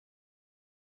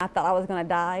I thought I was going to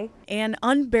die. An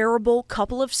unbearable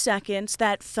couple of seconds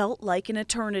that felt like an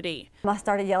eternity. I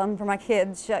started yelling for my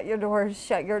kids, shut your doors,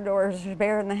 there's a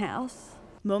bear in the house.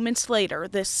 Moments later,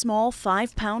 this small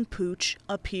 5-pound pooch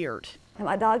appeared. And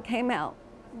my dog came out,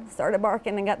 started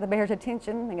barking and got the bear's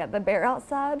attention and got the bear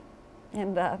outside,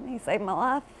 and he saved my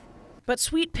life. But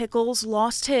Sweet Pickles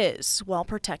lost his while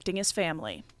protecting his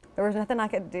family. There was nothing I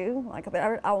could do.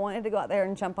 I wanted to go out there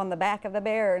and jump on the back of the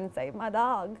bear and save my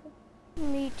dog.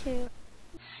 Me too.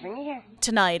 Bring me here.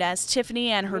 Tonight, as Tiffany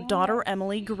and her daughter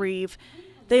Emily grieve,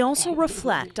 they also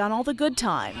reflect on all the good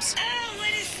times Oh, what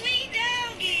a sweet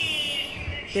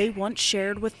doggy! they once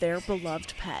shared with their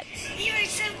beloved pet. You are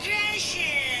so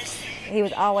precious. He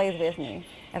was always with me.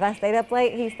 If I stayed up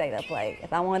late, he stayed up late.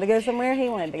 If I wanted to go somewhere, he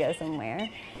wanted to go somewhere.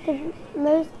 The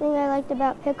most thing I liked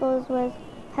about Pickles was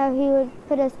how he would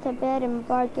put us to bed and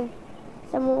bark if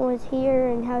someone was here,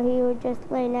 and how he would just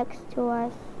lay next to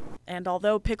us. And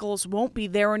although Pickles won't be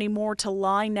there anymore to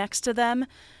lie next to them,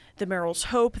 the Merrills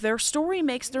hope their story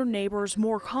makes their neighbors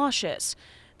more cautious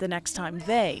the next time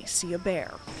they see a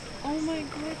bear. Oh my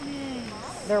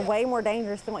goodness. They're way more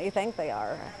dangerous than what you think they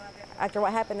are. After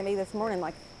what happened to me this morning,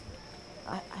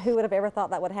 who would have ever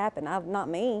thought that would happen? Not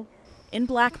me. In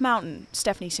Black Mountain,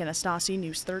 Stephanie Sanastasi,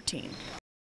 News 13.